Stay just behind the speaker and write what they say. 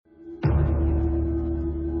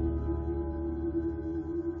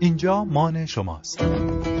اینجا مان شماست.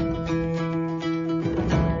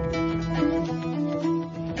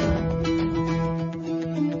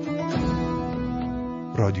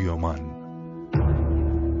 رادیو مان.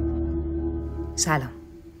 سلام.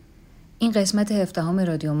 این قسمت هفدهم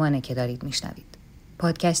رادیو مانه که دارید میشنوید.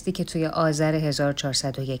 پادکستی که توی آذر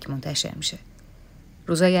 1401 منتشر میشه.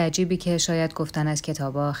 روزای عجیبی که شاید گفتن از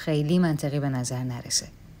کتابا خیلی منطقی به نظر نرسه.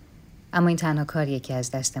 اما این تنها کاریه که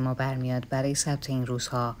از دست ما برمیاد برای ثبت این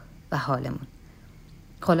روزها و حالمون.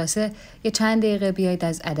 خلاصه یه چند دقیقه بیایید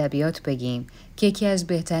از ادبیات بگیم که یکی از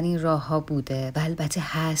بهترین راه‌ها بوده و البته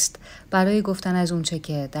هست برای گفتن از اونچه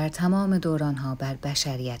که در تمام دوران‌ها بر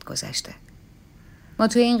بشریت گذشته. ما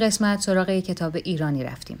توی این قسمت سراغ یک کتاب ایرانی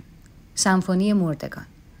رفتیم. سمفونی مردگان.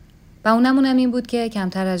 و اونمون هم این بود که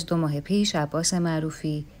کمتر از 2 ماه پیش عباس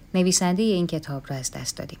معروفی نویسنده این کتاب را از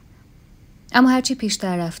دست دادیم. اما هرچی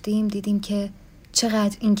پیشتر رفتیم دیدیم که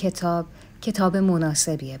چقدر این کتاب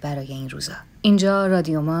مناسبیه برای این روزا. اینجا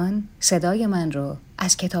رادیو مان، صدای من رو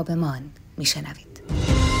از کتاب مان میشنوید.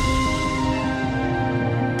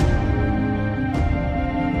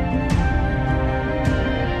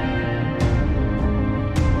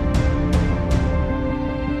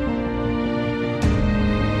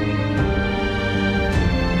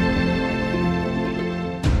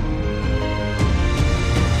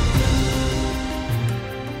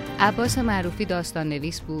 عباس معروفی داستان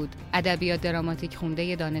نویس بود، ادبیات دراماتیک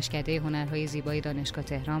خونده دانشکده هنرهای زیبای دانشگاه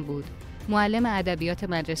تهران بود، معلم ادبیات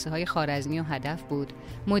مدرسه‌های خوارزمی و هدف بود،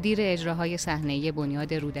 مدیر اجراهای صحنه‌ای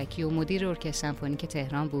بنیاد رودکی و مدیر ارکستر سمفونیک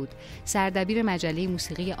تهران بود، سردبیر مجله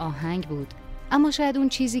موسیقی آهنگ بود. اما شاید اون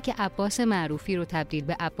چیزی که عباس معروفی رو تبدیل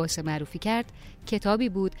به عباس معروفی کرد، کتابی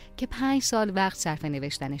بود که 5 سال وقت صرف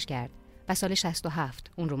نوشتنش کرد و سال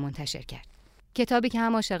 67 اون رو منتشر کرد. کتابی که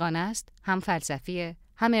هم عاشقانه است، هم فلسفیه،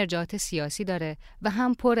 هم ارجاعات سیاسی داره و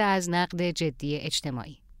هم پر از نقد جدی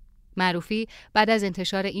اجتماعی. معروفی بعد از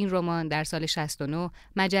انتشار این رمان در سال 69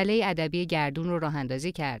 مجله ادبی گردون رو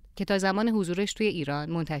راه‌اندازی کرد که تا زمان حضورش توی ایران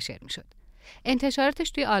منتشر می‌شد.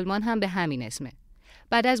 انتشاراتش توی آلمان هم به همین اسمه.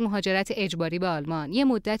 بعد از مهاجرت اجباری به آلمان، یه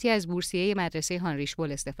مدتی از بورسیه مدرسه هانریش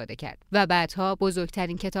بول استفاده کرد و بعدها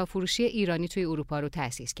بزرگترین کتابفروشی ایرانی توی اروپا رو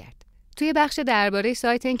تأسیس کرد. توی بخش درباره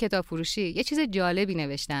سایت این کتابفروشی یه چیز جالبی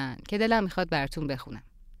نوشتن که دلم می‌خواد براتون بخونم.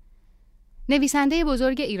 نویسنده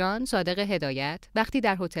بزرگ ایران صادق هدایت وقتی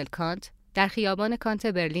در هتل کانت در خیابان کانت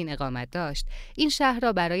برلین اقامت داشت، این شهر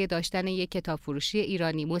را برای داشتن یک کتابفروشی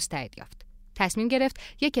ایرانی مستعد یافت. تصمیم گرفت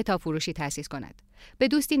یک کتابفروشی تأسیس کند. به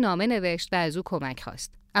دوستی نامه نوشت و از او کمک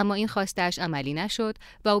خواست، اما این خواستش عملی نشد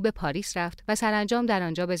و او به پاریس رفت و سرانجام در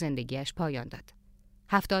آنجا به زندگیش پایان داد.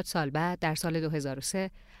 70 سال بعد در سال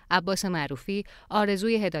 2003 عباس معروفی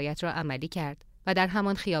آرزوی هدایت را عملی کرد و در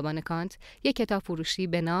همان خیابان کانت یک کتاب فروشی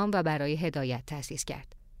به نام و برای هدایت تأسیس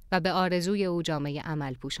کرد و به آرزوی او جامعه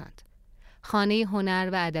عمل پوشاند. خانه هنر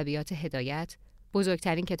و ادبیات هدایت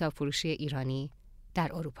بزرگترین کتاب فروشی ایرانی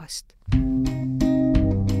در اروپا است.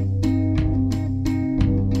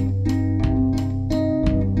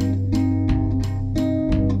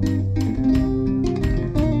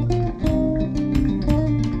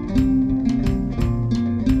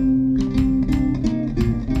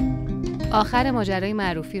 آخر ماجرای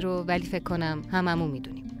معروفی رو ولی فکر کنم هممون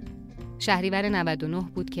میدونیم. شهریور 99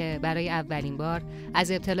 بود که برای اولین بار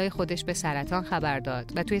از ابتلای خودش به سرطان خبر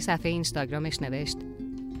داد و توی صفحه اینستاگرامش نوشت: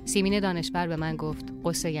 سیمین دانشور به من گفت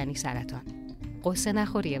قصه یعنی سرطان. قصه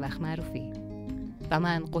نخوری یه وقت معروفی. و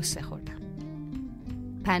من قصه خوردم.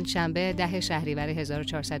 پنجشنبه 10 شهریور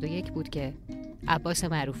 1401 بود که عباس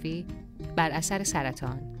معروفی بر اثر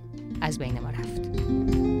سرطان از بین ما رفت.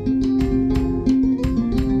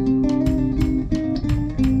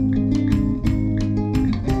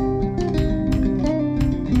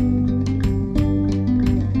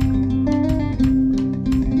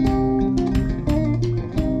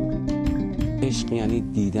 عشق یعنی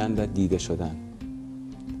دیدن و دیده شدن.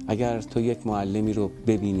 اگر تو یک معلمی رو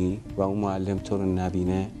ببینی و اون معلم تو رو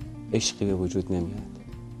نبینه، عشقی به وجود نمیاد.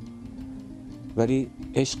 ولی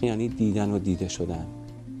عشق یعنی دیدن و دیده شدن.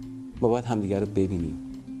 ما باید همدیگر رو ببینیم.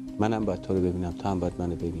 منم باید تو رو ببینم، تو هم باید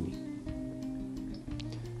منو ببینی.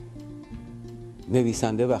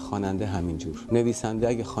 نویسنده و خواننده همینجور. نویسنده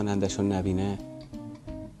اگه خوانندش رو نبینه،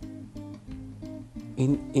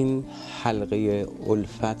 این حلقه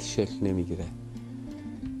الفت شکل نمیگیره.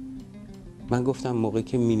 من گفتم موقعی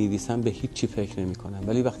که می نویسم به هیچ چی فکر نمی کنم،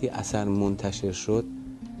 ولی وقتی اثر منتشر شد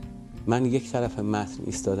من یک طرف متن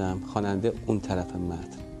ایستادم، خواننده اون طرف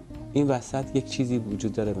متن. این وسط یک چیزی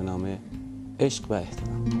وجود داره به نام عشق و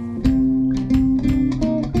احترام.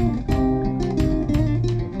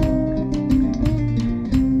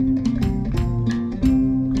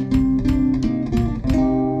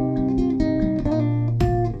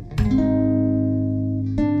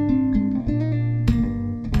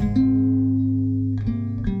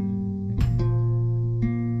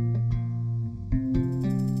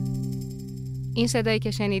 این صدایی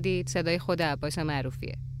که شنیدید صدای خود عباس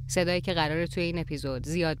معروفیه. صدایی که قراره توی این اپیزود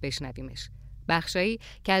زیاد بشنویمش. بخشایی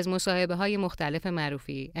که از مصاحبه‌های مختلف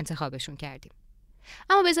معروفی انتخابشون کردیم.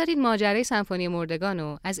 اما بذارید ماجرای سمفونی مردگان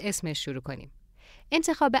رو از اسمش شروع کنیم.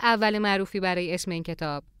 انتخاب اول معروفی برای اسم این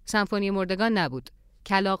کتاب سمفونی مردگان نبود.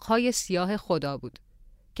 کلاغ‌های سیاه خدا بود.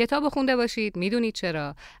 کتاب خونده باشید میدونید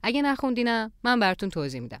چرا. اگه نخوندینم من براتون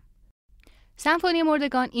توضیح میدم. سمفونی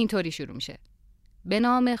مردگان اینطوری شروع میشه: به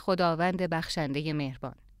نام خداوند بخشنده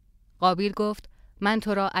مهربان. قابیل گفت من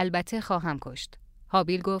تو را البته خواهم کشت.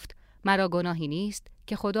 هابیل گفت مرا گناهی نیست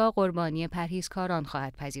که خدا قربانی پرهیزکاران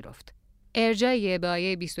خواهد پذیرفت. ارجاعی به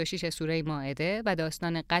آیه 26 سوره مائده و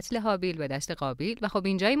داستان قتل هابیل به دست قابیل و خب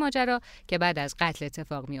اینجای ماجرا که بعد از قتل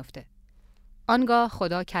اتفاق میفته. آنگاه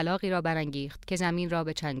خدا کلاغی را برانگیخت که زمین را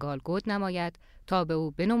به چنگال گود نماید تا به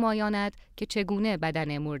او بنمایاند که چگونه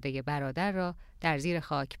بدن مرده برادر را در زیر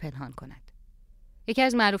خاک پنهان کند. یکی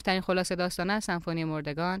از معروف‌ترین خلاصه داستان سمفونی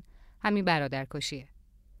مردگان همین برادرکشیه.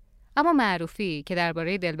 اما معروفی که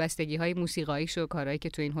درباره دلبستگی‌های موسیقاییش و کارهایی که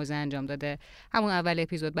تو این حوزه انجام داده همون اول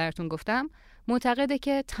اپیزود براتون گفتم، معتقده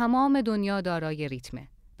که تمام دنیا دارای ریتمه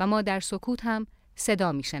و ما در سکوت هم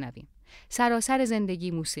صدا میشنویم. سراسر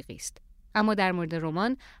زندگی موسیقی است. اما در مورد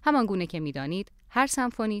رمان همان گونه که میدانید هر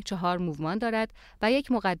سمفونی 4 موومان دارد و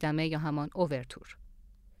یک مقدمه یا همان اوورتور.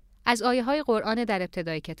 از آیه‌های قرآن در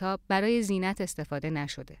ابتدای کتاب برای زینت استفاده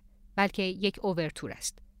نشده، بلکه یک اوورتور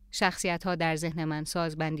است. شخصیت‌ها در ذهن من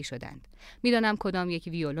سازبندی شدند. میدانم کدام یک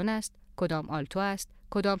ویولون است، کدام آلتو است،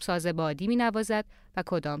 کدام ساز بادی می‌نوازد و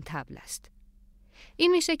کدام طبل است.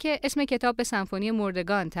 این میشه که اسم کتاب به سمفونی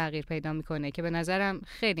مردگان تغییر پیدا میکنه که به نظرم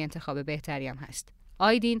خیلی انتخاب بهتری هم هست.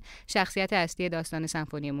 آیدین شخصیت اصلی داستان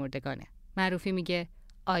سمفونی مردگانه. معروفی میگه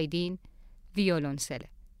آیدین ویولونسله.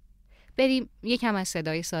 بریم یکم از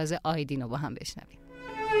صدای ساز آیدین رو با هم بشنویم.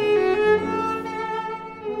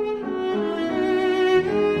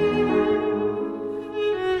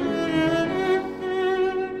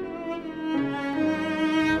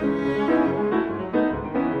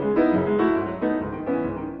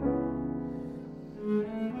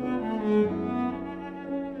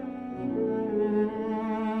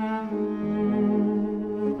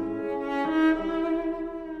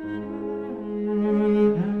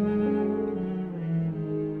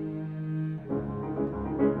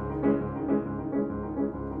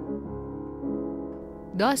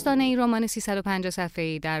 داستان این رمان 350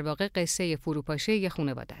 صفحه‌ای در واقع قصه فروپاشی یک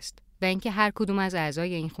خانواده است و اینکه هر کدوم از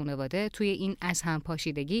اعضای این خانواده توی این از هم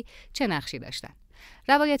پاشیدگی چه نقشی داشتن.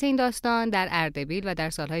 روایت این داستان در اردبیل و در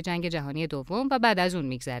سالهای جنگ جهانی دوم و بعد از اون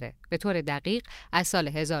میگذره، به طور دقیق از سال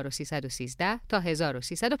 1313 تا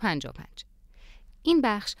 1355. این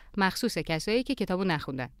بخش مخصوص کسایی که کتابو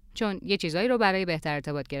نخوندن، چون یه چیزایی رو برای بهتر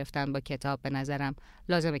ارتباط گرفتن با کتاب به نظرم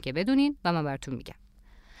لازمه که بدونین و من براتون میگم.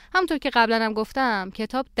 همونطور که قبلا هم گفتم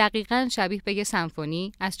کتاب دقیقاً شبیه به یه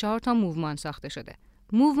سمفونی از 4 تا موومان ساخته شده.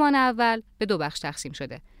 موومان اول به 2 بخش تقسیم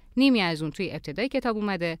شده. نیمی از اون توی ابتدای کتاب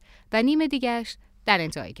اومده و نیم دیگه‌اش در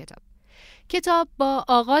انتهای کتاب. کتاب با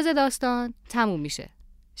آغاز داستان تموم میشه.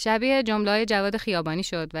 شبیه جمله‌های جواد خیابانی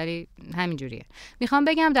شد ولی همین جوریه. میخوام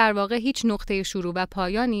بگم در واقع هیچ نقطه شروع و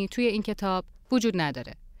پایانی توی این کتاب وجود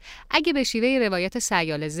نداره. اگه به شیوه روایت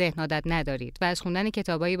سیال ذهن عادت ندارید و از خوندن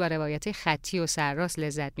کتابایی با روایت خطی و سرراست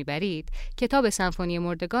لذت میبرید، کتاب سمفونی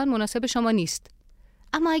مردگان مناسب شما نیست.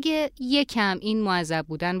 اما اگه یکم این معذب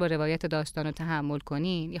بودن با روایت داستان رو تحمل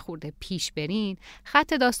کنین، یه خورده پیش برین،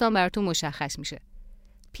 خط داستان براتون مشخص میشه.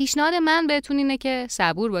 پیشنهاد من بهتون اینه که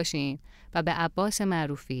صبور باشین و به عباس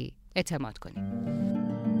معروفی اعتماد کنین.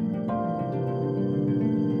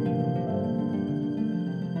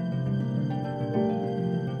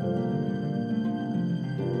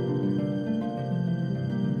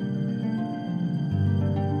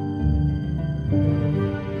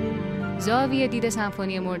 زاویه دید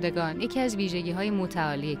سمفونی مردگان یکی از ویژگی‌های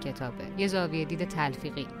متعالی کتابه، یه زاویه دید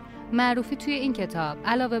تلفیقی. معروفی توی این کتاب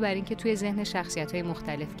علاوه بر این که توی ذهن شخصیت‌های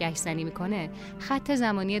مختلف گشت‌زنی می‌کنه، خط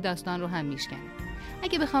زمانی داستان رو هم میشکنه.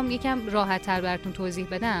 اگه بخوام یکم راحت‌تر براتون توضیح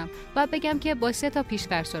بدم، باید بگم که با 3 تا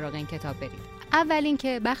پیش‌فرض سراغ این کتاب برید. اول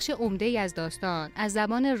اینکه بخش عمده‌ای از داستان از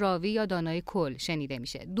زبان راوی یا دانای کل شنیده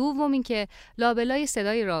میشه. دوم اینکه لابلای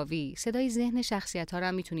صدای راوی، صدای ذهن شخصیت‌ها رو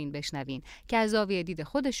هم میتونین بشنوین که از زاویه دید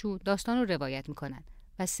خودشون داستان رو روایت میکنن.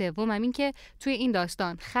 و سوم هم اینکه توی این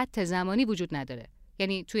داستان خط زمانی وجود نداره.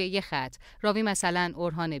 یعنی توی یه خط راوی مثلا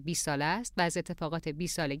اورهان 20 ساله است و از اتفاقات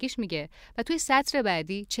 20 سالگیش میگه و توی سطر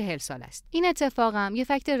بعدی 40 سال است. این اتفاقم یه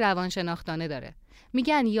فکت روانشناختانه داره.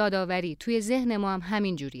 میگن یاداوری توی ذهن ما هم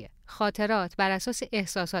همین جوریه. خاطرات بر اساس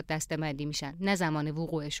احساسات دسته‌بندی میشن، نه زمان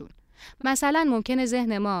وقوعشون. مثلا ممکنه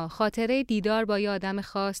ذهن ما خاطره دیدار با یه آدم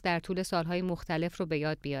خاص در طول سالهای مختلف رو به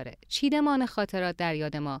یاد بیاره. چیدمان خاطرات در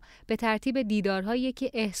یاد ما به ترتیب دیدارهایی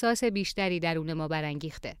که احساس بیشتری درون ما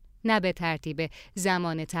برانگیخته، نه به ترتیب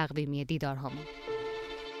زمان تقویمی دیدارهامون.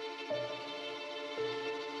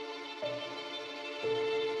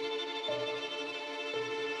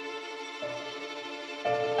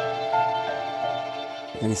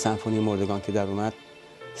 یعنی سمفونی مردگان که در اومد،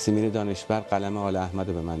 سیمین دانشور قلم آل احمد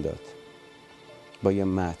رو به من داد با یه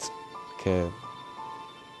متن که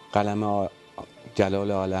قلم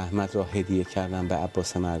جلال آل احمد را هدیه کردم به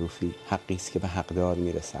عباس معروفی، حقی است که به حقدار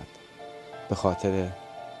میرسد، به خاطر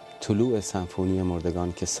طلوع سمفونی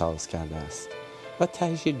مردگان که ساز کرده است. و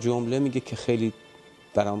تهش یه جمله میگه که خیلی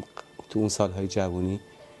برام تو اون سالهای جوانی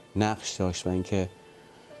نقش داشت و اینکه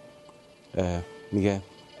میگه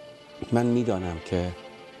من میدانم که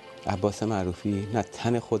عباس معروفی نه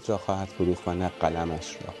تن خود را خواهد فروخت و نه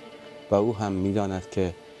قلمش را، و او هم میداند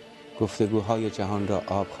که گفتگوهای جهان را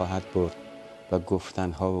آب خواهد برد و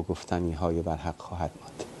گفتنها و گفتنیهای برحق خواهد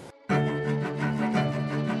ماند.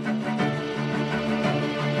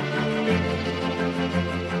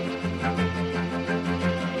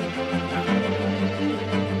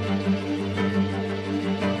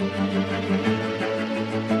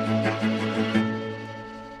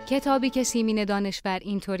 کتابی که سیمین دانشور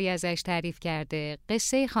اینطوری ازش تعریف کرده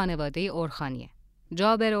قصه خانواده اورخانیه.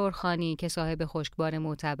 جابر اورخانی که صاحب خشکبار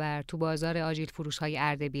معتبر تو بازار آجیل فروش‌های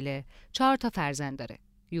اردبیله 4 تا فرزند داره: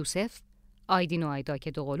 یوسف، آیدین و آیدا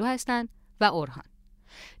که دوقلو هستن و اورهان.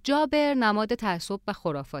 جابر نماد تعصب و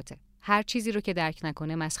خرافاته. هر چیزی رو که درک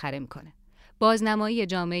نکنه مسخره میکنه. بازنمایی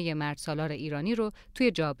جامعه مرد سالار ایرانی رو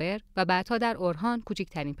توی جابر و بعدها در اورهان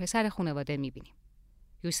کوچکترین پسر خانواده میبینیم.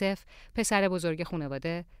 یوسف، پسر بزرگ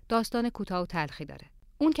خانواده، داستان کوتاه و تلخی داره.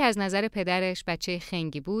 اون که از نظر پدرش بچه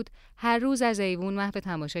خنگی بود، هر روز از ایوون محو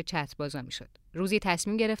تماشای چتربازا میشد. روزی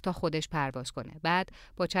تصمیم گرفت تا خودش پرواز کنه. بعد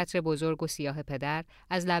با چتر بزرگ و سیاه پدر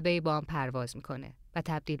از لبه بام پرواز میکنه و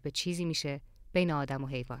تبدیل به چیزی میشه بین آدم و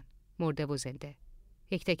حیوان، مرده و زنده.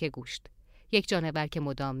 یک تکه گوشت، یک جانور که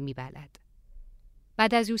مدام میبلد.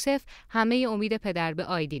 بعد از یوسف همه امید پدر به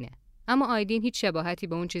آیدینه. اما آیدین هیچ شباهتی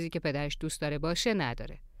به اون چیزی که پدرش دوست داره باشه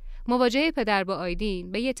نداره. مواجهه پدر با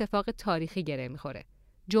آیدین به یه اتفاق تاریخی گره میخوره: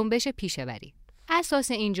 جنبش پیشه‌وری.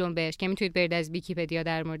 اساس این جنبش که میتونید برید از ویکی‌پدیا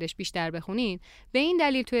در موردش بیشتر بخونین، به این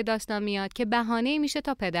دلیل توی داستان میاد که بهانه‌ای میشه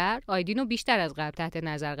تا پدر آیدینو بیشتر از قبل تحت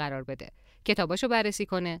نظر قرار بده، کتاباشو بررسی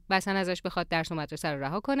کنه، مثلا ازش بخواد درس و مدرسه رو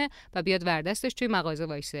رها کنه و بیاد وردستش توی مغازه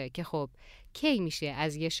وایسه که خب کی میشه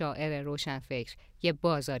از یه شاعر روشنفکر یه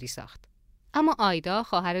بازاری ساخت. اما آیدا،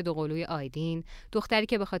 خواهر دوقلوی آیدین، دختری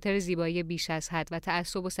که به خاطر زیبایی بیش از حد و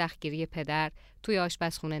تعصب و سختگیری پدر توی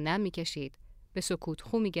آشپزخونه نم می‌کشید، به سکوت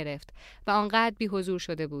خو می‌گرفت و آنقدر بی‌حضور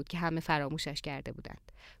شده بود که همه فراموشش کرده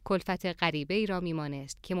بودند. کلفت غریبه‌ای را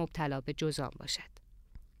می‌مانست که مبتلا به جذام باشد.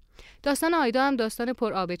 داستان آیدا هم داستان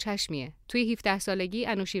پر آب چشمیه. توی 17 سالگی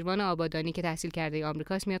انوشیروان آبادانی که تحصیل کرده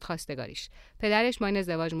آمریکاست میاد خواستگاریش. پدرش با این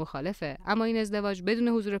ازدواج مخالفه، اما این ازدواج بدون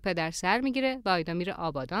حضور پدر سر میگیره و آیدا میره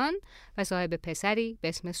آبادان و صاحب پسری به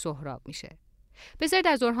اسم سهراب میشه. بذارید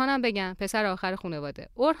از اورهان هم بگم، پسر آخر خانواده.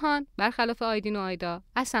 اورهان برخلاف آیدین و آیدا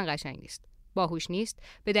اصلا قشنگ نیست. باهوش نیست،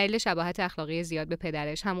 به دلیل شباهت اخلاقی زیاد به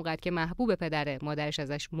پدرش، همونقدر که محبوب پدره، مادرش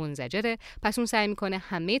ازش منزجره، پس اون سعی میکنه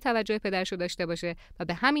همه توجه پدرشو داشته باشه و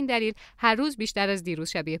به همین دلیل هر روز بیشتر از دیروز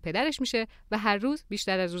شبیه پدرش میشه و هر روز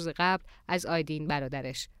بیشتر از روز قبل از آیدین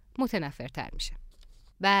برادرش متنفرتر میشه.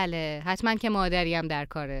 بله، حتما که مادری هم در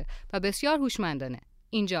کاره و بسیار هوشمندانه.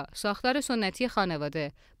 اینجا ساختار سنتی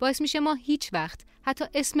خانواده باعث میشه ما هیچ وقت حتی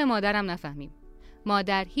اسم مادرم نفهمیم.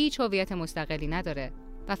 مادر هیچ هویت مستقلی نداره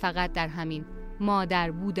و فقط در همین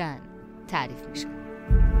مادر بودن تعریف میشه.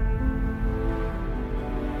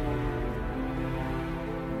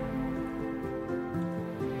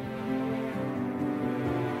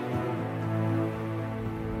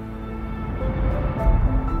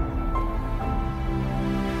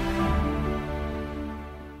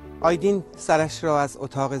 آیدین سرش را از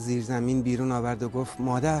اتاق زیرزمین بیرون آورد و گفت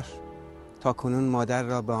مادر. تا کنون مادر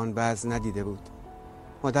را به آن وضع ندیده بود.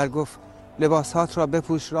 مادر گفت لباسات را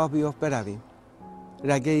بپوش، راه بیفت برویم.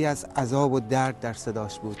 رگه ای از عذاب و درد در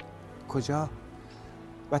صداش بود. کجا؟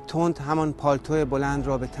 و تند همان پالتو بلند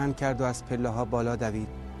را به تن کرد و از پله ها بالا دوید.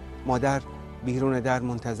 مادر بیرون در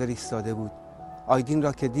منتظر ایستاده بود. آیدین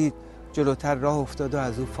را که دید جلوتر راه افتاد و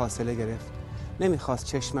از او فاصله گرفت. نمیخواست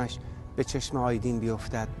چشمش به چشم آیدین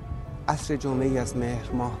بیفتد. عصر جمعه‌ای از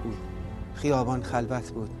مهر ماه بود. خیابان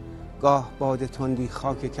خلوت بود. گاه باد تندی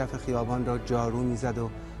خاک کف خیابان را جارو میزد و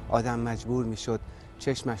آدم مجبور میشد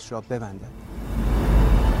چشمش را ببندد.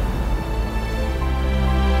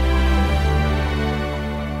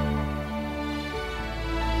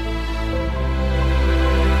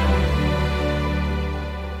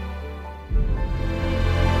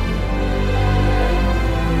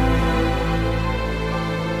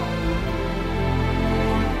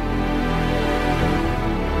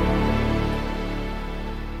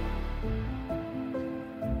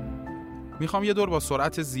 میخوام یه دور با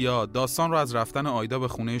سرعت زیاد داستان رو از رفتن آیدا به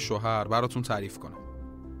خونه شوهر براتون تعریف کنم.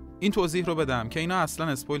 این توضیح رو بدم که اینا اصلا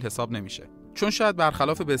اسپویل حساب نمیشه، چون شاید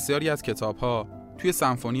برخلاف بسیاری از کتاب‌ها توی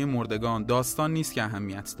سمفونی مردگان داستان نیست که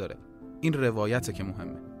اهمیت داره، این روایته که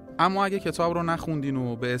مهمه. اما اگه کتاب رو نخوندین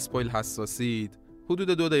و به اسپویل حساسید، حدود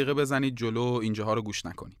 2 دقیقه بزنید جلو، اینجاها رو گوش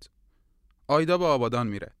نکنید. آیدا به آبادان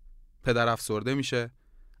میره. پدر افسرده میشه.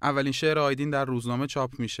 اولین شعر آیدین در روزنامه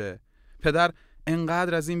چاپ میشه. پدر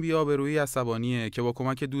انقدر از این بی‌آبرویی عصبانیه که با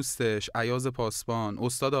کمک دوستش ایاز پاسبان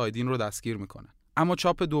استاد آیدین رو دستگیر میکنه. اما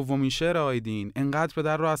چاپ دومین شعر آیدین انقدر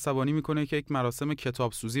پدر رو عصبانی میکنه که یک مراسم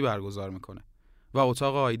کتابسوزی برگزار میکنه و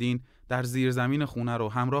اتاق آیدین در زیرزمین خونه رو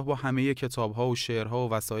همراه با همه کتاب‌ها و شعرها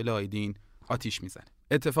و وسایل آیدین آتیش میزنه.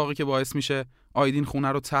 اتفاقی که باعث میشه آیدین خونه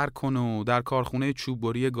رو ترک کنه و در کارخونه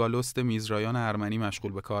چوببری گالوست میزرایان ارمنی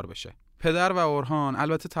مشغول به کار بشه. پدر و اورهان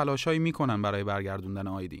البته تلاشایی میکنن برای برگردوندن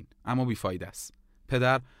آیدین، اما بیفایده است.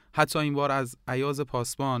 پدر حتی این بار از ایاز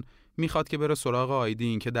پاسبان میخواد که بره سراغ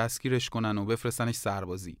آیدین که دستگیرش کنن و بفرستنش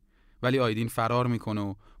سربازی، ولی آیدین فرار میکنه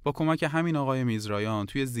و با کمک همین آقای میزرایان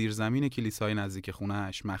توی زیرزمین کلیسای نزدیک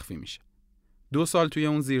خونه‌اش مخفی میشه. 2 سال توی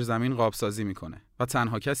اون زیرزمین قابسازی میکنه و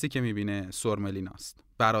تنها کسی که میبینه سرملیناست،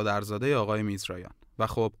 برادرزاده آقای میزرایان. و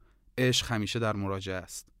خب عشق همیشه در مراجعه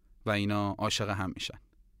است و اینا عاشق هم میشن.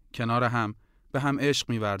 کنار هم به هم عشق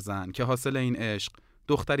میورزن که حاصل این عشق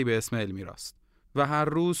دختری به اسم المیراست. و هر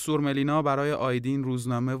روز سورملینا برای آیدین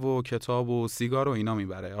روزنامه و کتاب و سیگار و اینا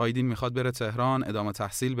میبره. آیدین میخواد بره تهران ادامه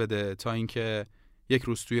تحصیل بده تا اینکه یک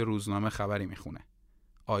روز توی روزنامه خبری میخونه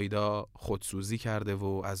آیدا خودسوزی کرده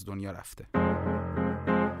و از دنیا رفته.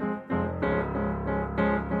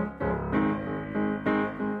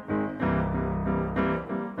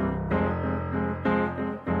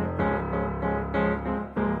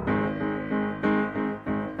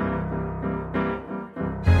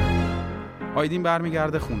 آیدین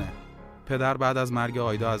برمیگرده خونه. پدر بعد از مرگ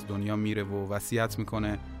آیدا از دنیا میره و وصیت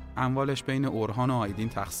میکنه اموالش بین اورهان و آیدین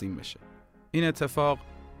تقسیم بشه. این اتفاق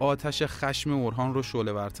آتش خشم اورهان رو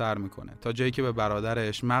شعله‌ورتر میکنه تا جایی که به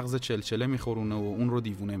برادرش مغز چلچله میخورونه و اون رو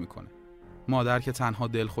دیوونه میکنه. مادر که تنها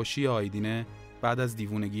دلخوشی آیدینه بعد از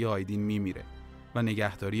دیوونگی آیدین میمیره و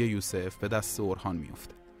نگهداری یوسف به دست اورهان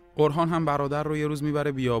میفته. اورهان هم برادر رو یه روز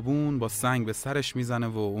میبره بیابون، با سنگ به سرش میزنه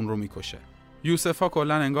و اون رو میکشه. یوسف‌ها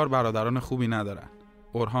کلاً انگار برادران خوبی ندارن.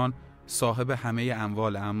 اورهان صاحب همه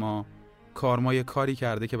اموال، اما کارمای کاری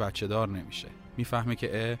کرده که بچه دار نمیشه. میفهمه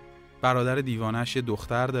که برادر دیوانش یه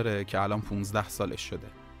دختر داره که الان 15 سالش شده.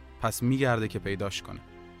 پس میگرده که پیداش کنه،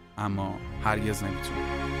 اما هرگز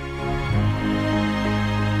نمیتونه.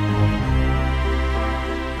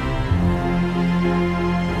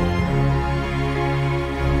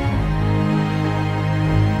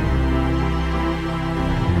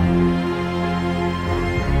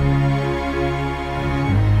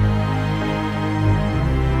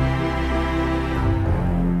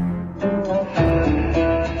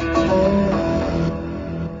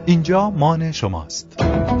 اینجا مان شماست.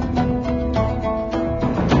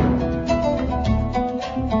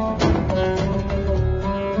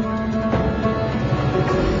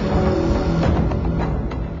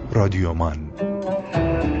 رادیو مان.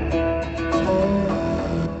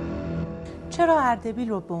 چرا اردبیل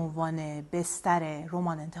رو به عنوان بستر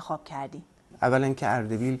رمان انتخاب کردی؟ اولا که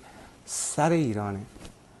اردبیل سر ایرانه،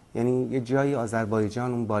 یعنی یه جایی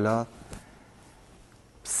آذربایجان اون بالا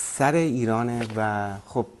سر ایرانه و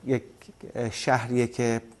خب یک شهریه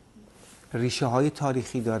که ریشه های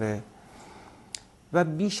تاریخی داره و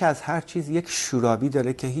بیش از هر چیز یک شورابی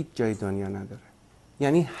داره که هیچ جای دنیا نداره.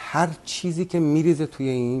 یعنی هر چیزی که میریزه توی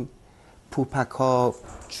این پوپک ها،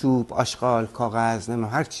 چوب، آشغال، کاغذ،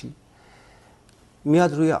 هر چی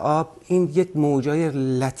میاد روی آب، این یک موجای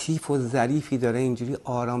لطیف و ظریفی داره، اینجوری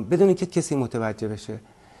آرام بدون که کسی متوجه بشه،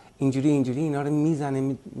 اینجوری اینا رو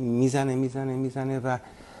میزنه و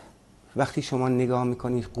وقتی شما نگاه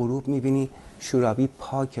میکنی غروب میبینی شورابی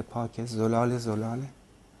پاک زلاله.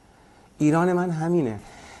 ایران من همینه.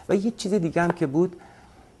 و یه چیز دیگه هم که بود،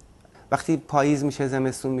 وقتی پاییز میشه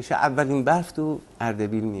زمستون میشه اولین برف تو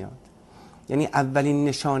اردبیل میاد، یعنی اولین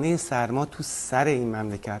نشانه سرما تو سر این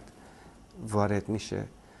مملکت وارد میشه.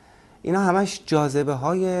 اینا همش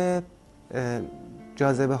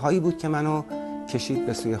جاذبه هایی بود که منو کشید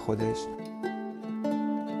به سوی خودش.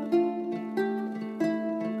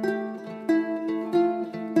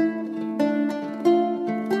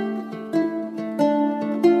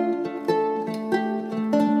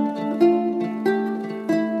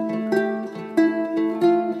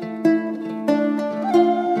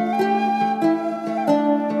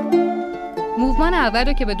 اول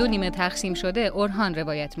رو که به 2 نیمه تقسیم شده اورهان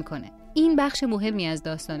روایت میکنه. این بخش مهمی از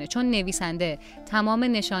داستانه، چون نویسنده تمام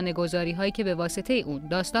نشانه‌گذاری هایی که به واسطه اون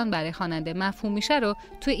داستان برای خواننده مفهوم میشه رو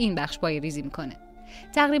توی این بخش پایه‌ریزی میکنه.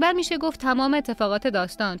 تقریبا میشه گفت تمام اتفاقات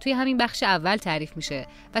داستان توی همین بخش اول تعریف میشه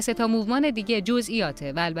و 3 موومان دیگه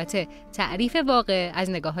جزئیاته و البته تعریف واقع از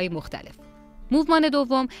نگاه‌های مختلف. موومان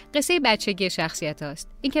دوم قصه بچگی شخصیت هاست.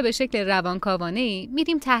 این که به شکل روانکاوانه‌ای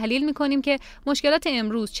میریم تحلیل میکنیم که مشکلات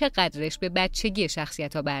امروز چقدرش به بچگی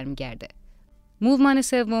شخصیت ها برمیگرده. موومان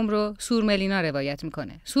سوم رو سورملینا روایت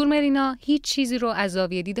میکنه. سورملینا هیچ چیزی رو از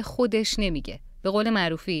زاویه دید خودش نمیگه. به قول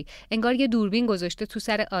معروفی انگار یه دوربین گذاشته تو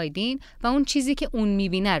سر آیدین و اون چیزی که اون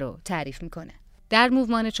میبینه رو تعریف میکنه. در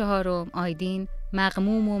موومان چهارم آیدین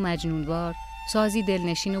مغموم و مجنونوار سازی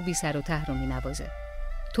دلنشین و بی سر و ته رو مینوازه.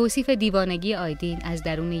 توصیف دیوانگی آیدین از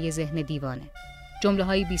درون یه ذهن دیوانه.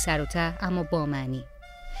 جمله‌های بی سر و ته اما با معنی.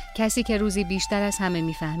 کسی که روزی بیشتر از همه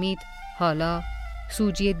میفهمید حالا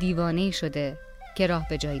سوجی دیوانه‌ای شده که راه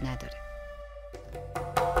به جایی نداره.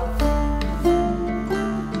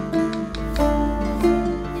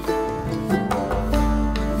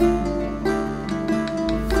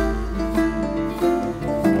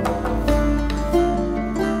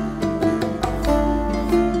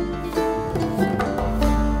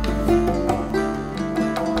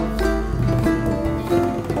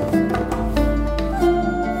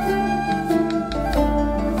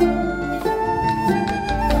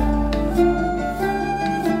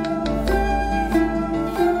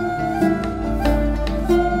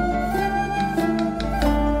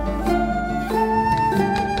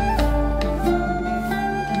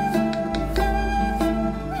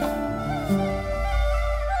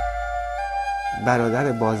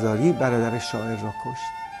 برادر بازاری برادر شاعر را کشت.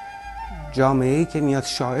 جامعه‌ای که میاد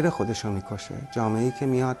شاعر خودش رو میکشه، جامعه‌ای که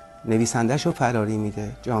میاد نویسنده‌ش رو فراری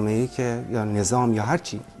میده، جامعه‌ای که یا نظام یا هر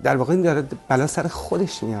چی در واقع داره بلا سر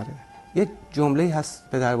خودش میاره. یه جمله‌ای هست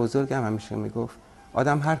پدر بزرگم همیشه میگفت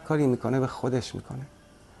آدم هر کاری میکنه به خودش میکنه.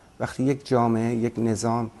 وقتی یک جامعه، یک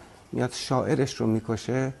نظام میاد شاعرش رو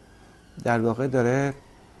میکشه، در واقع داره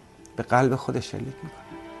به قلب خودش شلیک میکنه.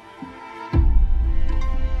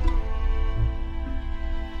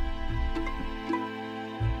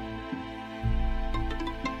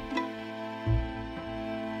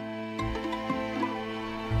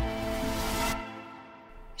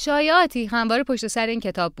 شایعاتی همواره پشت سر این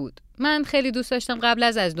کتاب بود. من خیلی دوست داشتم قبل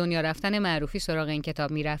از دنیا رفتن معروفی سراغ این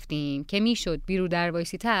کتاب میرفتیم که میشد بیرو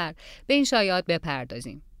دروایسی تر به این شایعات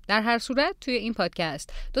بپردازیم. در هر صورت توی این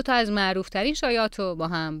پادکست 2 از معروف ترین شایعات رو با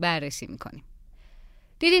هم بررسی میکنیم.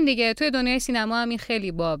 دیدین دیگه توی دنیای سینما هم این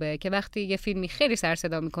خیلی بابه که وقتی یه فیلمی خیلی سر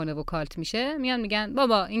صدا میکنه و کالت میشه میان میگن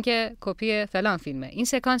بابا این که کپی فلان فیلمه، این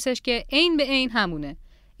سکانسش که عین به عین همونه،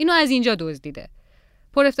 اینو از اینجا دزدیده.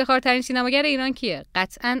 پر افتخارترین سینماگر ایران کیه؟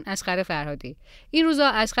 قطعاً اصغر فرهادی. این روزا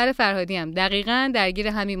اصغر فرهادی هم دقیقاً درگیر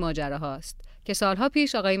همین ماجراهاست که سالها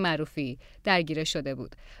پیش آقای معروفی درگیرش شده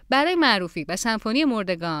بود. برای معروفی و سمفونی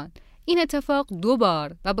مردگان این اتفاق 2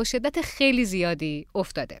 بار و با شدت خیلی زیادی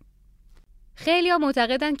افتاده. خیلی‌ها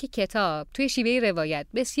معتقدن که کتاب توی شیوه روایت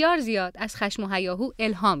بسیار زیاد از خشم و هیاهو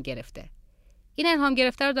الهام گرفته. این الهام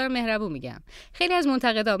گرفته رو دارم مهربون میگم. خیلی از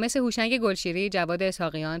منتقدا مثل هوشنگ گلشیری، جواد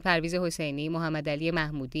اسحاقیان، پرویز حسینی، محمد علی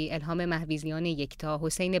محمودی، الهام مهویزیان یکتا،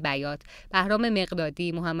 حسین بیات، بهرام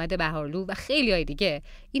مقدادی، محمد بهارلو و خیلی‌های دیگه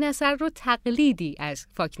این اثر رو تقلیدی از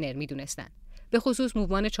فاکنر میدونستن. به خصوص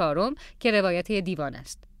موومان 4 که روایت دیوان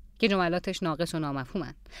است که جملاتش ناقص و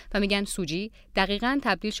نامفهومن و میگن سوجی دقیقاً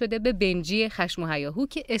تبدیل شده به بنجی خشم و هیاهو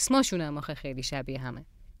که اسماشون هم خیلی شبیه همه.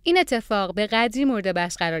 این اتفاق به قدری مورد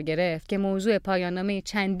بحث قرار گرفت که موضوع پایان‌نامه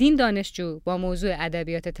چندین دانشجو با موضوع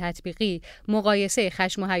ادبیات تطبیقی مقایسه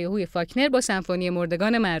خشم و هیاهوی فاکنر با سمفونی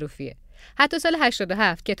مردگان معروفیه. حتی سال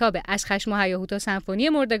 87 کتاب از خشم و هیاهو تا سمفونی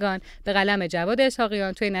مردگان به قلم جواد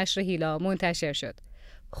اسحاقیان توی نشر هیلا منتشر شد.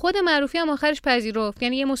 خود معروفی هم آخرش پذیرفت،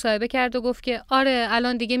 یعنی یه مصاحبه کرد و گفت که آره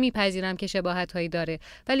الان دیگه میپذیرم که شباهت‌هایی داره،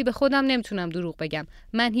 ولی به خودم نمیتونم دروغ بگم،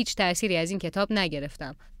 من هیچ تأثیری از این کتاب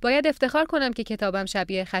نگرفتم. باید افتخار کنم که کتابم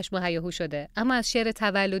شبیه خشم و هیاهو شده، اما از شعر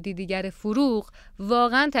تولدی دیگر فروغ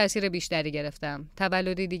واقعا تأثیر بیشتری گرفتم.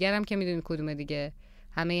 تولدی دیگرم که میدونی کدومه دیگه،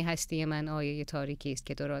 همه هستی من آیه تاریکی است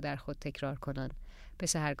که تو را در خود تکرار کنن، به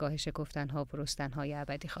سحرگاه شکفتن‌ها و رستن‌های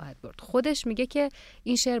ابدی خواهد برد. خودش میگه که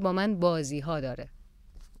این شعر با من بازی‌ها داره.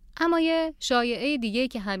 اما یه شایعه دیگه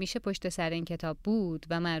که همیشه پشت سر این کتاب بود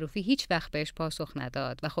و معروفی هیچ وقت بهش پاسخ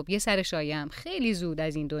نداد و خب یه سر شایعه هم خیلی زود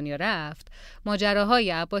از این دنیا رفت،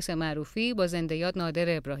 ماجراهای عباس معروفی با زنده یاد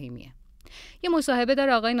نادر ابراهیمیه. یه مصاحبه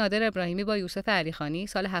داره آقای نادر ابراهیمی با یوسف علیخانی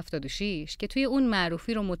سال 76 که توی اون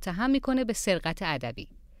معروفی رو متهم میکنه به سرقت ادبی.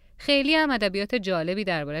 خیلی هم ادبیات جالبی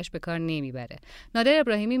دربارش به کار نمیبره. نادر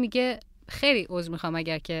ابراهیمی میگه خیلی عذر میخوام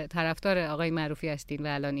اگر که طرفدار آقای معروفی هستین و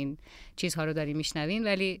الان این چیزها رو دارین میشنوین،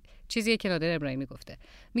 ولی چیزیه که نادر ابراهیمی گفته.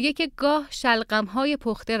 میگه که گاه شلغم‌های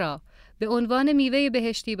پخته را به عنوان میوه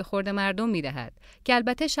بهشتی به خورد مردم میدهد که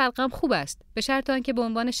البته شلغم خوب است به شرط آنکه به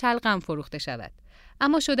عنوان شلغم فروخته شود،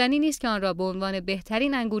 اما شدنی نیست که آن را به عنوان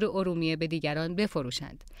بهترین انگور ارومیه به دیگران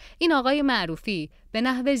بفروشند. این آقای معروفی به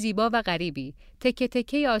نحو زیبا و غریبی تکه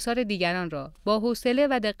تکه آثار دیگران را با حوصله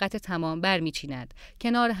و دقت تمام برمیچیند،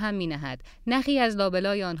 کنار هم مینهد، نخی از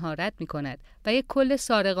لابلای آنها رد میکند و یک کل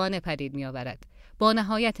سارقانه پدید میآورد با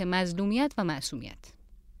نهایت مظلومیت و معصومیت.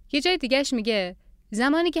 یه جای دیگه‌اش میگه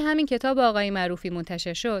زمانی که همین کتاب آقای معروفی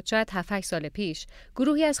منتشر شد، شاید 7-8 سال پیش،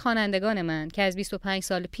 گروهی از خوانندگان من که از 25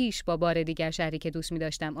 سال پیش با بار دیگر شهری که دوست می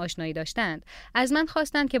داشتم آشنایی داشتند، از من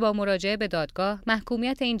خواستند که با مراجعه به دادگاه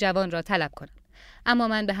محکومیت این جوان را طلب کنم. اما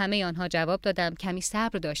من به همه آنها جواب دادم کمی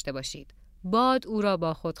صبر داشته باشید. باد او را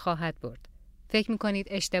با خود خواهد برد. فکر می کنید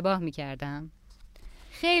اشتباه می کردم؟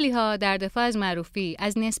 خیلی ها در دفاع از معروفی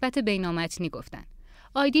از نسبت بینامتنی گفتن.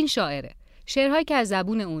 آیدین شاعره. شعرهایی که از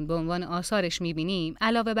زبون اون به عنوان آثارش می‌بینیم،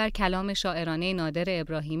 علاوه بر کلام شاعرانه نادر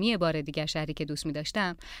ابراهیمی بار دیگر شهری که دوست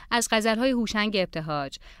می‌داشتم، از غزل‌های هوشنگ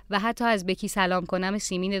ابتهاج و حتی از بکی سلام کنم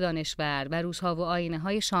سیمین دانشور و روزها و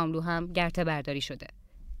آینه‌های شاملو هم گرته برداری شده.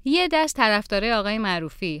 یه دست طرفدارای آقای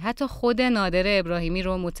معروفی حتی خود نادر ابراهیمی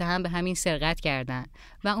رو متهم به همین سرقت کردن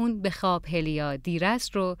و اون به خواب هلیا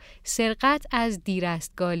دیرست رو سرقت از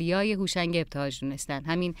دیرست گالیای هوشنگ ابتهاج دونستن،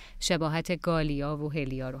 همین شباهت گالیا و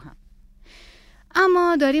هلیا رو هم.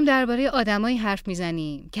 اما داریم درباره آدمایی حرف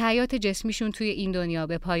میزنیم که حیات جسمیشون توی این دنیا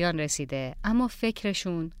به پایان رسیده، اما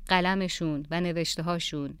فکرشون، قلمشون و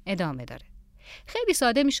نوشته‌هاشون ادامه داره. خیلی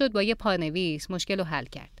ساده میشد با یه پانویس مشکل رو حل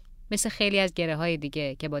کرد، مثل خیلی از گره‌های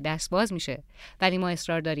دیگه که با دست باز میشه، ولی ما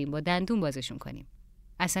اصرار داریم با دندون بازشون کنیم.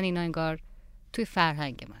 اصلا اینا انگار توی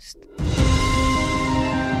فرهنگ ماست.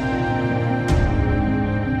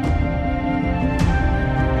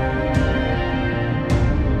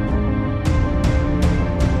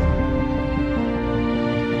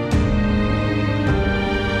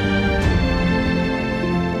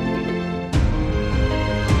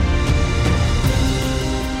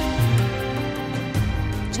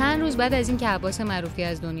 چند روز بعد از اینکه عباس معروفی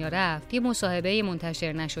از دنیا رفت، یه مصاحبه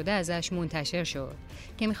منتشر نشده ازش منتشر شد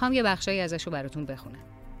که میخوام یه بخشایی ازش رو براتون بخونم.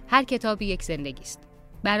 هر کتابی یک زندگی است.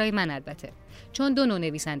 برای من البته، چون 2 نوع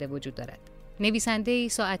نویسنده وجود دارد. نویسنده‌ای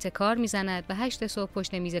ساعت کار میزند و 8 صبح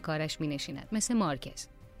پشت میز کارش مینشیند، مثل مارکز.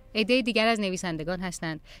 عده دیگر از نویسندگان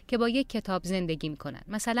هستند که با یک کتاب زندگی میکنند.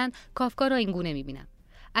 مثلا کافکا را این گونه میبینم.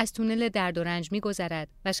 از تونل درد و رنج میگذرد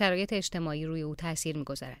و شرایط اجتماعی روی او تاثیر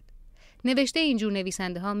میگذارد. نوشته اینجور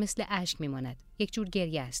نویسنده ها مثل اشک میماند، یک جور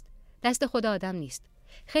گریه است. دست خود آدم نیست.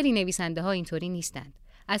 خیلی نویسنده ها اینطوری نیستند.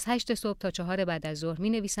 از 8 صبح تا 4 بعد از ظهر می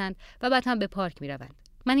نویسند و بعد هم به پارک می روند.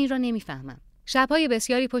 من این را نمیفهمم. شب‌های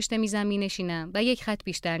بسیاری پشت میزم می نشینم و یک خط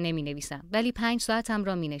بیشتر نمی نویسم، ولی 5 ساعتم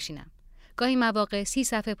را می نشینم. گاهی مواقع 30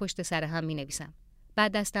 صفحه پشت سر هم می نویسم.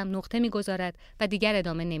 بعد دستم نقطه می گذارد و دیگر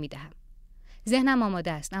ادامه نمی دهم. ذهنم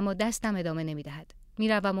آماده است اما دستم ادامه نمی دهد. می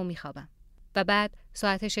روم و می خوابم. و بعد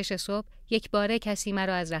ساعت 6 صبح یک باره کسی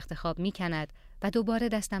مرا از رخت خواب می کند و دوباره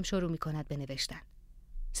دستم شروع می کند به نوشتن.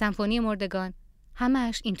 سمفونی مردگان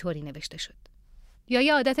همه‌اش اینطوری نوشته شد. یا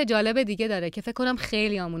یه عادت جالب دیگه داره که فکر کنم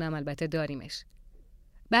خیلی آمونم البته داریمش.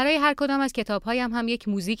 برای هر کدام از کتاب‌هایم هم یک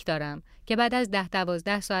موزیک دارم که بعد از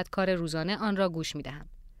 10-12 ساعت کار روزانه آن را گوش می‌دهم.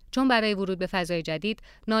 چون برای ورود به فضای جدید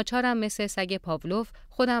ناچارم مثل سگ پاولوف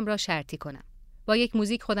خودم را شرطی کنم. با یک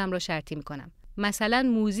موزیک خودم را شرطی می‌کنم. مثلا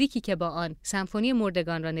موزیکی که با آن سمفونی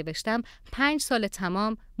مردگان را نوشتم 5 سال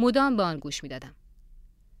تمام مدام به آن گوش می‌دادم.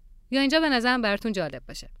 یا اینجا به نظرم براتون جالب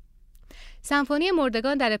باشه. سمفونی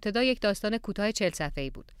مردگان در ابتدا یک داستان کوتاه 40 صفحه‌ای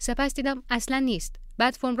بود. سپس دیدم اصلاً نیست.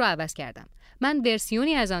 بعد فرم رو عوض کردم. من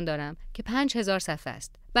ورسیونی از آن دارم که 5000 صفحه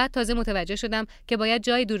است. بعد تازه متوجه شدم که باید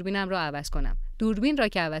جای دوربینم را عوض کنم. دوربین را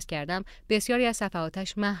که عوض کردم بسیاری از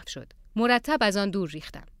صفحاتش محو شد. مرتب از آن دور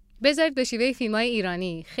ریختم. بذارید به شیوه فیلم‌های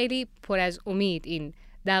ایرانی خیلی پر از امید این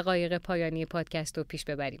دقایق پایانی پادکست رو پیش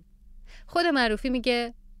ببریم. خود معروفی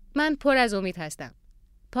میگه من پر از امید هستم.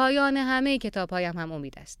 پایان همه کتاب‌هایم هم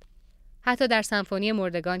امید است. حتی در سمفونی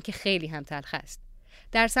مردگان که خیلی هم تلخ است.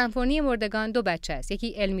 در سمفونی مردگان 2 بچه است.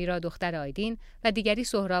 یکی المیرا دختر آیدین و دیگری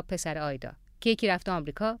سهراب پسر آیدا که یکی رفته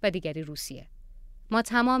آمریکا و دیگری روسیه. ما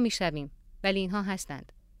تمام میشویم ولی اینها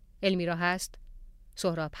هستند. المیرا هست،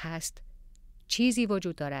 سهراب هست. چیزی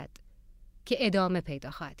وجود دارد که ادامه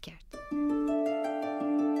پیدا خواهد کرد.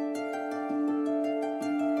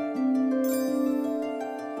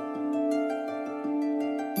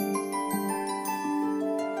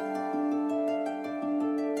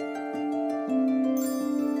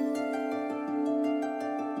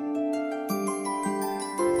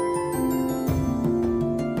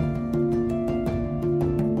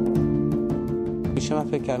 همیشه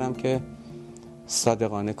من فکر کردم که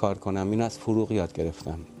صادقانه کار کنم. اینو از فروغ یاد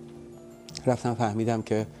گرفتم. رفتم فهمیدم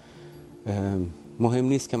که مهم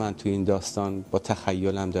نیست که من توی این داستان با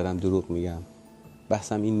تخیلم دارم دروغ میگم.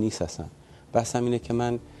 بحثم این نیست اصلا. بحثم اینه که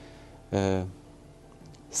من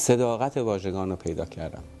صداقت واژگان رو پیدا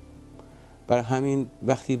کردم. برای همین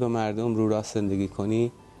وقتی با مردم رو راست زندگی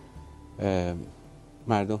کنی،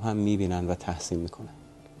 مردم هم میبینن و تحسین میکنن.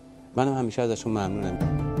 منم همیشه ازشون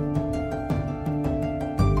ممنونم.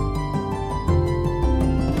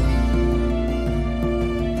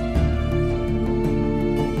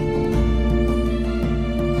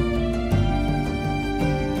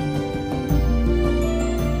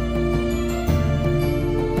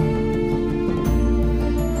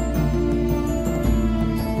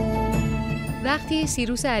 وقتی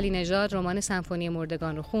سیروس علی نژاد رمان سمفونی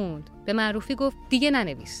مردگان رو خوند، به معروفی گفت دیگه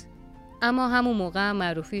ننویس. اما همون موقع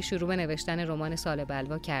معروفی شروع به نوشتن رمان سال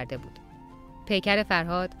بلوا کرده بود. پیکر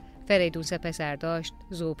فرهاد، فریدون سه پسر داشت،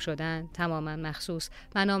 ذوب شدن، تماما مخصوص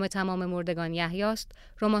و نام تمام مردگان یحیاست،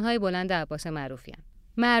 رمان‌های بلند عباس معروفی هستند.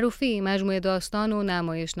 معروفی مجموعه داستان و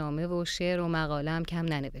نمایشنامه و شعر و مقاله هم کم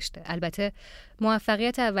ننوشته. البته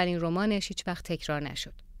موفقیت اولین رمانش هیچ وقت تکرار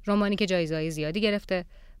نشد. رمانی که جایزه‌های زیادی گرفته،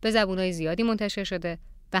 به زبون‌های زیادی منتشر شده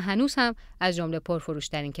و هنوز هم از جمله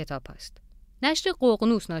پرفروش‌ترین کتاب هست. نشر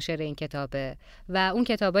ققنوس ناشر این کتابه و اون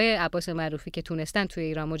کتابای عباس معروفی که تونستن توی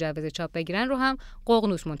ایران مجوز چاپ بگیرن رو هم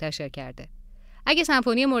ققنوس منتشر کرده. اگه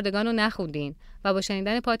سمفونی مردگان رو نخوندین و با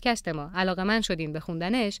شنیدن پادکست ما علاقه‌مند شدین به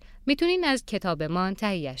خوندنش، میتونین از کتابمان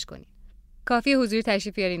تهیه‌اش کنین. کافی حضوری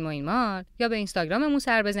تشریف بیارین معینمار یا به اینستاگراممون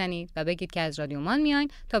سر بزنید و بگید که از رادیومان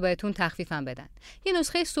میاین تا بهتون تخفیفم بدن. یه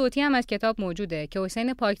نسخه صوتی هم از کتاب موجوده که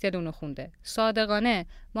حسین پاکدل اونو خونده. صادقانه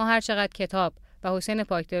ما هر چقدر کتاب و حسین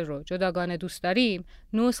پاکدل رو جداگانه دوست داریم،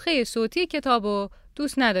 نسخه صوتی کتابو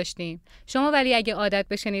دوست نداشتیم. شما ولی اگه عادت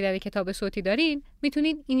به شنیدن کتاب صوتی دارین،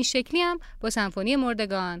 میتونید این شکلی هم با سمفونی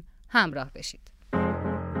مردگان همراه بشید.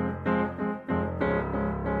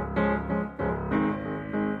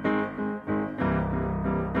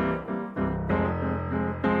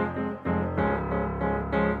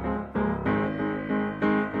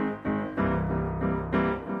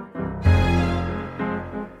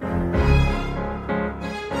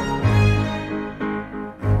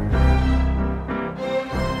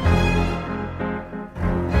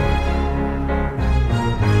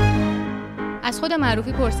 از خود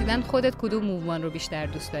معروفی پرسیدن خودت کدوم موومان رو بیشتر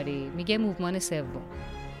دوست داری؟ میگه موومان سوم.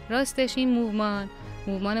 راستش این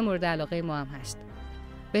موومان مورد علاقه ما هم هست.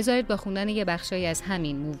 بذارید با خوندن یه بخشایی از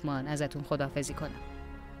همین موومان ازتون خداحافظی کنم.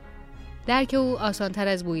 درک او آسان‌تر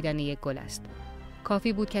از بویدن یک گل است.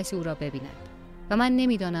 کافی بود کسی او را ببیند و من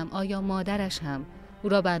نمیدانم آیا مادرش هم او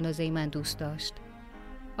را به اندازه من دوست داشت.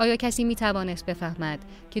 آیا کسی میتوانست بفهمد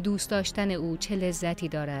که دوست داشتن او چه لذتی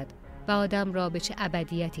دارد و آدم را به چه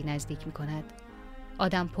ابدیتی نزدیک می کند؟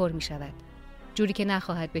 آدم پر می شود، جوری که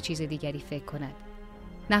نخواهد به چیز دیگری فکر کند،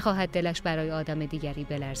 نخواهد دلش برای آدم دیگری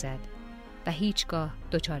بلرزد و هیچگاه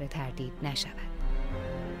دچار تردید نشود.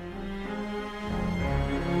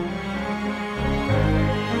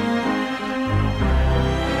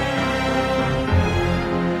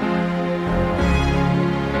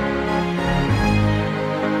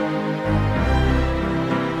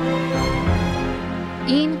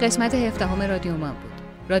 این قسمت هفدهم رادیومان بود.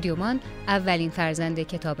 رادیومان اولین فرزند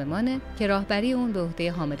کتابمانه که راهبری اون به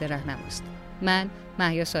عهده حامد رهنماست. من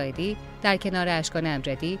مهیا ساعدی در کنار اشکان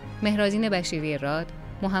امجدی، مهرازین بشیری راد،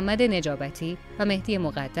 محمد نجابتی و مهدی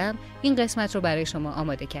مقدم این قسمت رو برای شما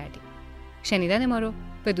آماده کردیم. شنیدن ما رو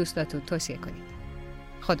به دوستاتون توصیه کنید.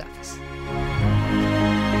 خداحافظ.